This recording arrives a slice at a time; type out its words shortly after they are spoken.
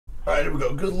All right, here we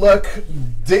go. Good luck,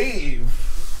 Dave.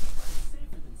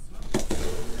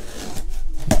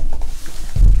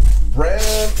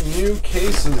 Brand new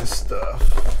case of this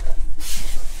stuff.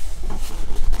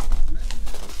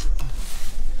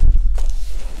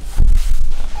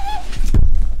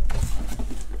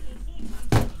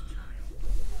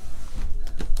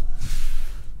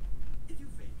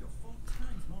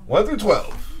 One through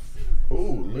 12. Ooh,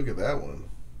 look at that one.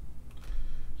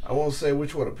 I won't say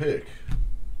which one to pick,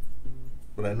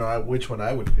 but I know which one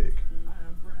I would pick.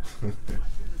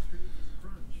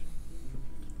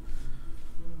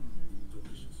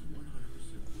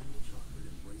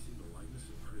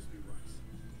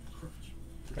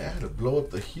 I had to blow up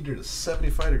the heater to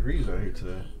 75 degrees out here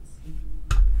today.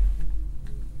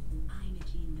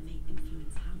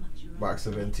 Box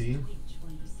of NT.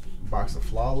 Box of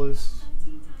Flawless.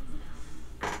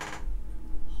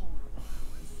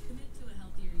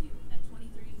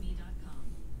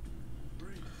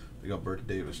 We got Bert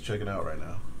Davis checking out right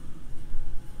now.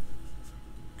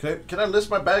 Can I list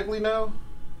my Bagley now?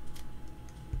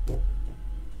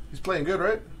 He's playing good,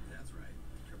 right? That's right.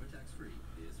 TurboTax Free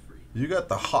is free. You got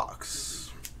the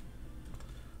Hawks.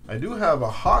 I do have a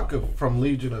Hawk from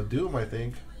Legion of Doom, I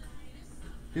think.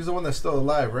 He's the one that's still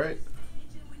alive, right?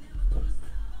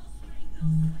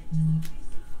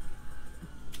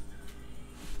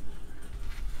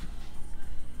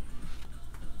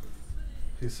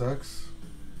 He sucks.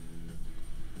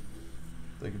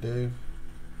 Thank you, Dave.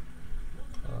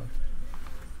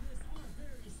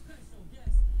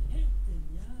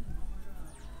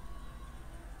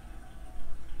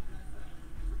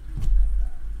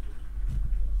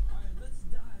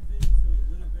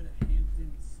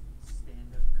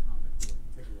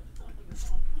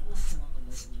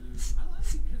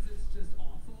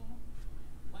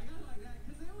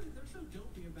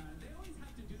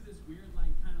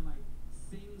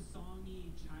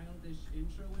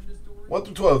 One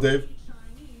through 12, Dave.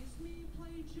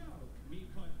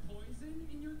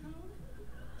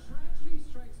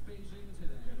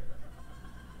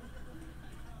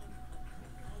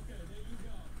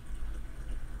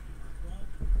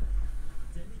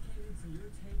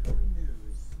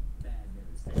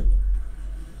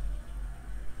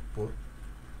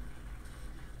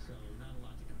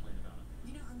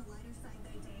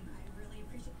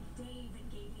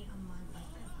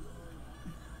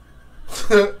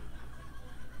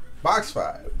 Box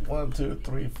 5. 1, 2,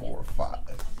 3, 4, 5.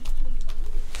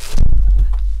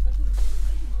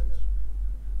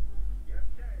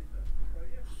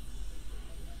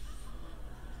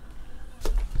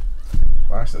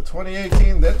 Box of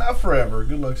 2018, then not forever.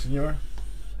 Good luck, senor.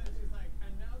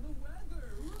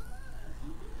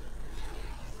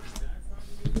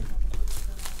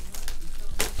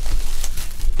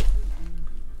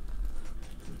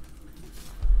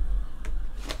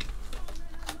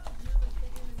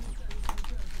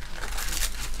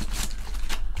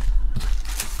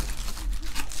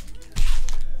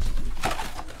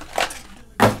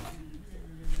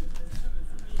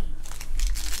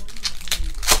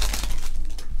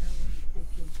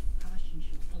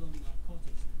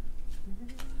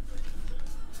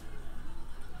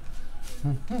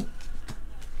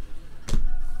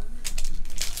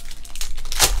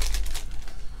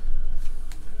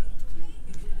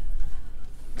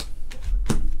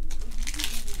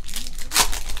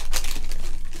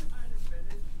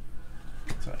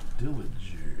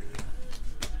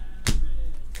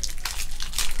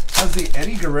 Has the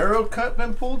Eddie Guerrero cut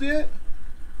been pulled yet?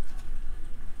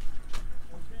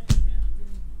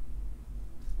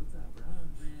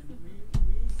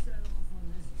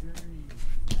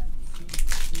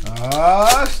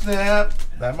 Ah, snap.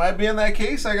 That might be in that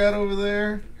case I got over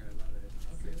there.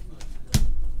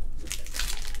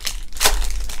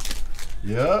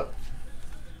 Yep.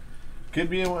 Could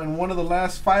be in one of the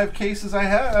last 5 cases I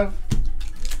have.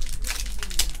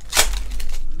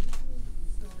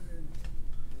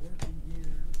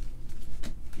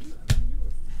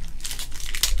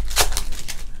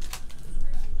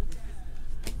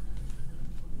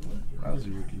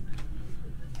 Rousey rookie.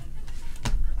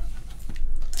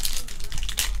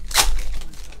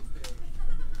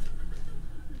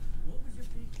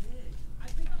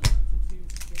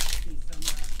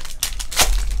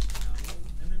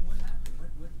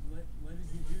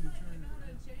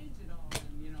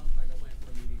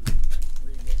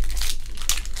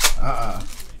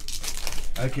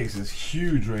 That case is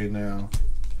huge right now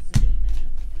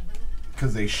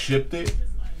because they shipped it,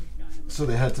 so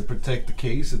they had to protect the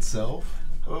case itself.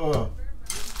 Ugh.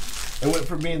 It went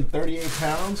from being 38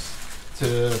 pounds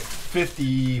to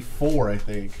 54, I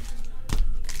think.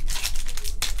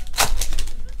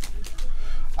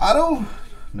 Auto?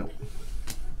 Nope.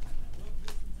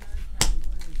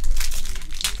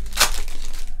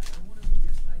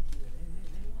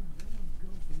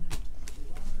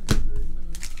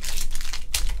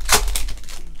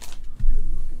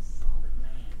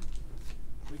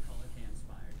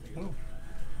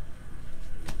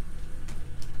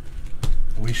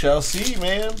 We shall see,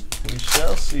 man. We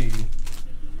shall see.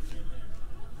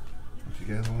 If you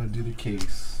guys want to do the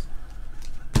case.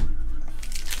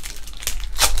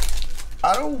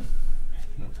 Auto?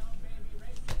 No.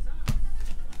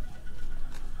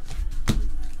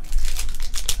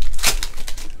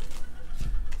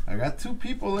 I got 2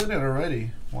 people in it already,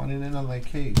 wanting in on that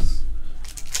case.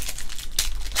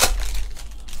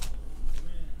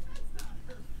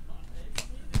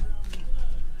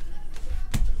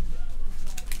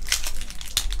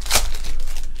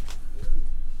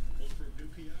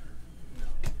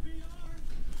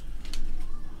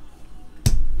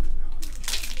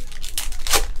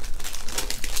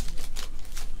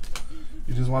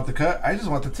 You just want the cut? I just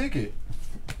want the ticket.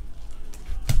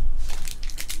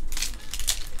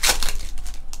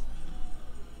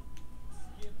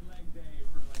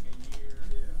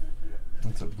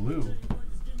 That's a blue.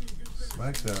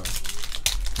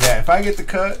 SmackDown. Yeah, if I get the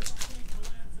cut,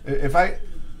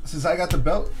 since I got the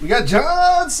belt, we got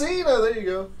John Cena. There you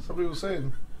go. Somebody was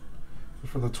saying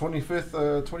for the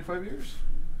 25th, 25 years.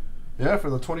 Yeah, for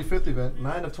the 25th event,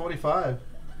 9 of 25.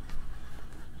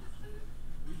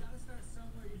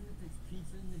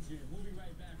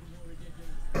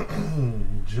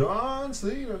 John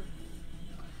Cena.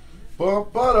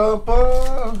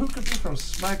 Ba-ba-da-ba. Who could be from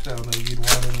SmackDown that you'd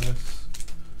want in this?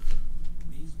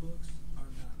 These books are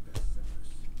not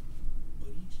bestsellers, but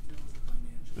each tells a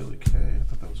financial Billy Kay. I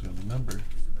thought that was going to be numbered.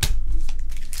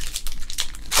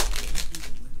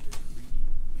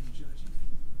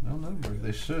 No number.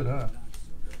 They should, huh?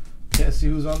 Can't see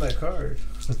who's on that card.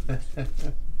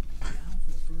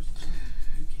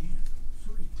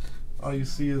 All you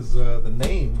see is the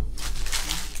name.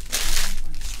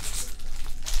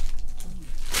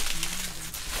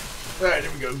 All right,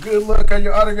 there we go. Good luck on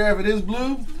your autograph. It is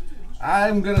blue.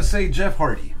 I'm going to say Jeff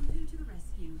Hardy.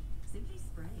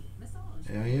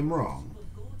 I am wrong.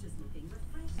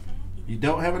 You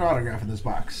don't have an autograph in this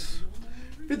box.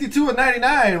 52 of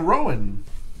 99, Rowan.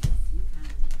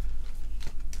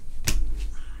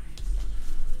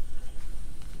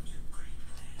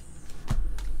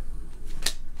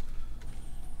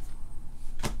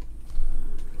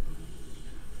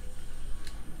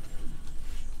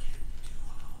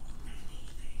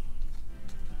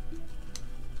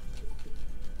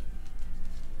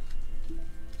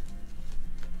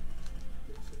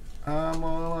 I'm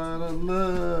all out of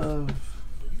love.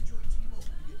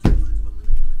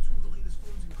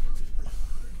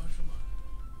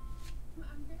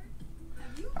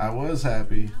 I was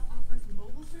happy.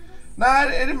 Nah, it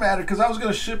didn't matter because I was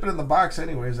going to ship it in the box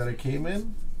anyways that it came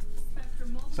in.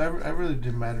 So it really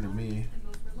didn't matter to me.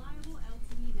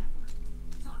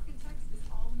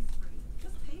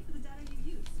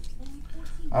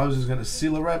 I was just going to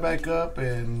seal it right back up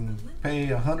and pay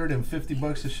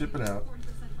 $150 to ship it out.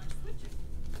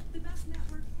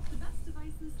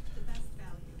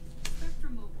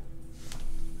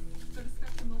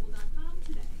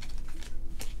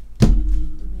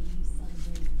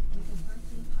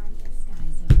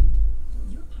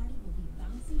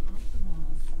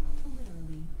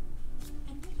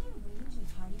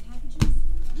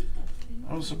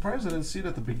 I was surprised I didn't see it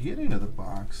at the beginning of the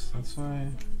box. That's why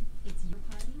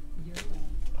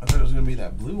I thought it was going to be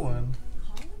that blue one.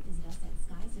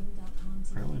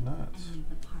 Apparently not.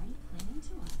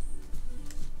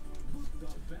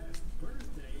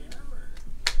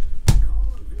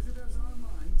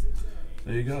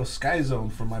 There you go. Sky Zone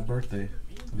for my birthday.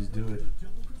 Let's do it.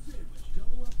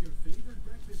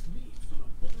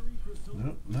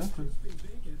 Nope, nothing.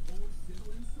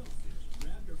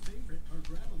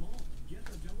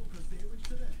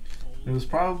 It was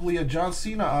probably a John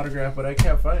Cena autograph, but I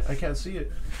can't see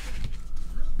it.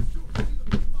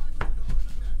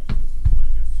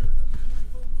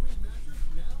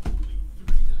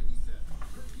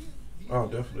 Oh,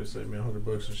 definitely save me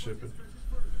 $100 in shipping.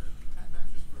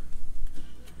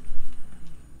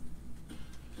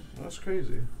 That's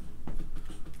crazy.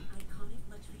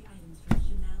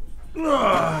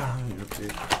 Ah,